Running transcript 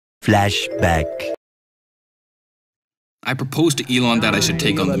Flashback. I proposed to Elon that I should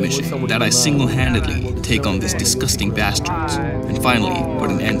take on the mission, that I single-handedly take on these disgusting bastards, and finally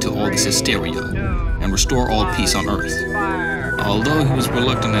put an end to all this hysteria, and restore all peace on Earth. Although he was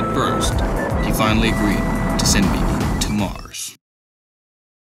reluctant at first, he finally agreed to send me to Mars.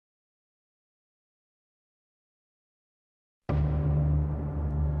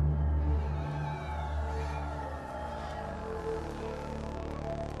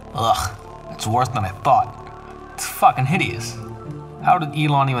 Ugh, it's worse than I thought. It's fucking hideous. How did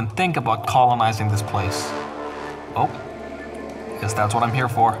Elon even think about colonizing this place? Oh, guess that's what I'm here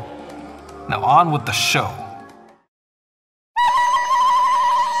for. Now on with the show.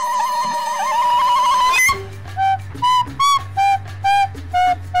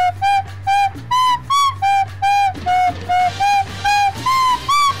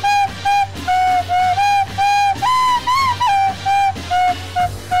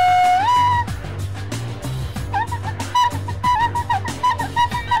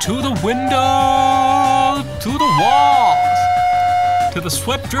 To the window, to the walls, to the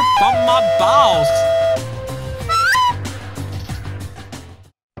sweat drip from my balls.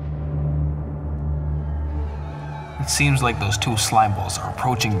 It seems like those two slime balls are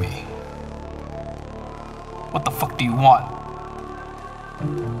approaching me. What the fuck do you want?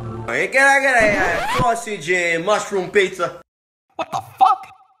 Hey, can I get a sausage and mushroom pizza? What the fuck?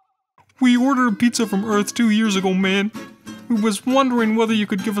 We ordered a pizza from Earth 2 years ago, man. We was wondering whether you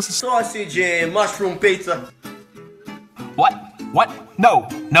could give us a sausage and mushroom pizza. What? What? No,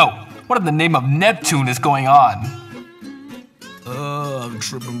 no. What in the name of Neptune is going on? I'm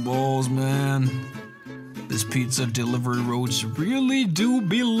tripping balls, man. This pizza delivery roads really do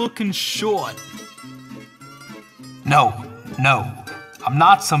be looking short. No, no. I'm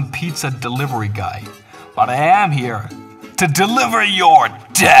not some pizza delivery guy, but I am here to deliver your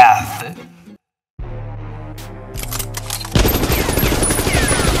death.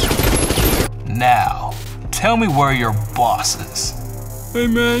 Now, tell me where your boss is. Hey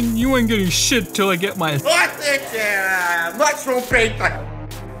man, you ain't getting shit till I get my sausage and mushroom pizza.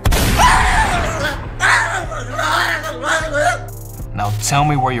 Now tell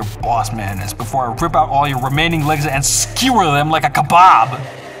me where your boss man is before I rip out all your remaining legs and skewer them like a kebab.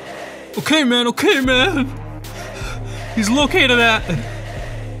 Okay man. He's located at...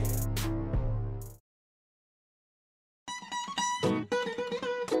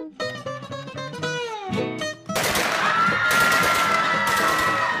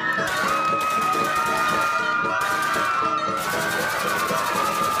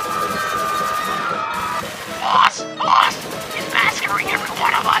 Boss, he's massacring every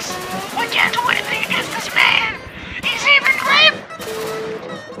one of us. We can't do anything against this man. He's even raped.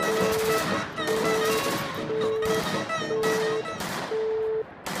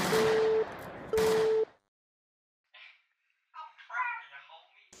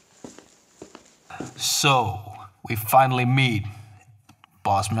 So, we finally meet,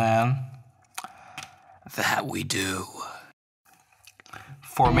 boss man. That we do.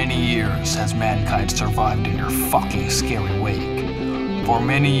 For many years has mankind survived in your fucking scary wake. For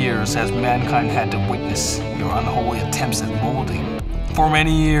many years has mankind had to witness your unholy attempts at molding. For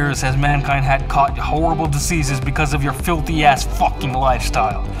many years has mankind had caught horrible diseases because of your filthy ass fucking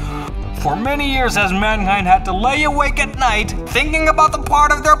lifestyle. For many years has mankind had to lay awake at night thinking about the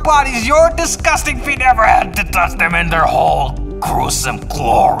part of their bodies your disgusting feet ever had to touch them in their whole gruesome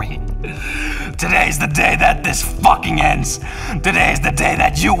glory. Today's the day that this fucking ends. Today's the day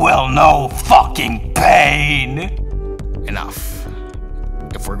that you will know fucking pain. Enough.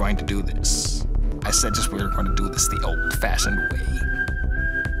 If we're going to do this, I said just we were going to do this the old-fashioned way.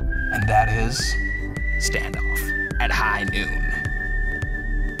 And that is? Standoff at high noon.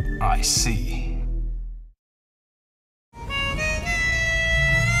 I see.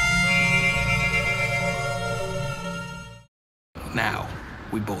 Now,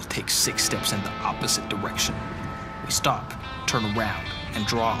 we both take 6 steps in the opposite direction. We stop, turn around, and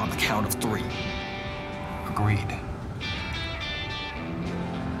draw on the count of 3. Agreed.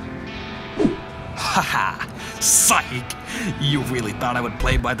 Haha, psych! You really thought I would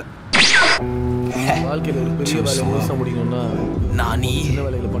play by the... Too slow. Nani?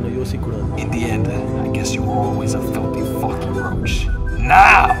 In the end, I guess you were always a filthy fucking roach.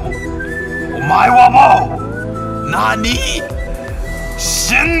 Now! Omae wa mou! Nani?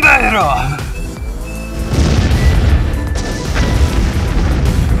 Shindeiru!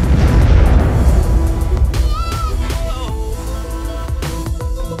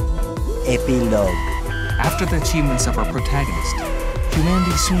 Epilogue. After the achievements of our protagonist,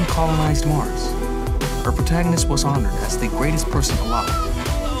 humanity soon colonized Mars. Our protagonist was honored as the greatest person alive.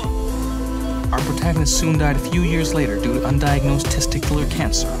 our protagonist soon died a few years later due to undiagnosed testicular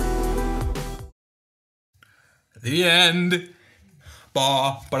cancer. The end.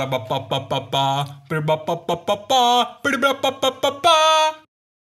 Ba ba ba ba ba ba ba ba ba ba ba ba ba ba ba ba ba ba.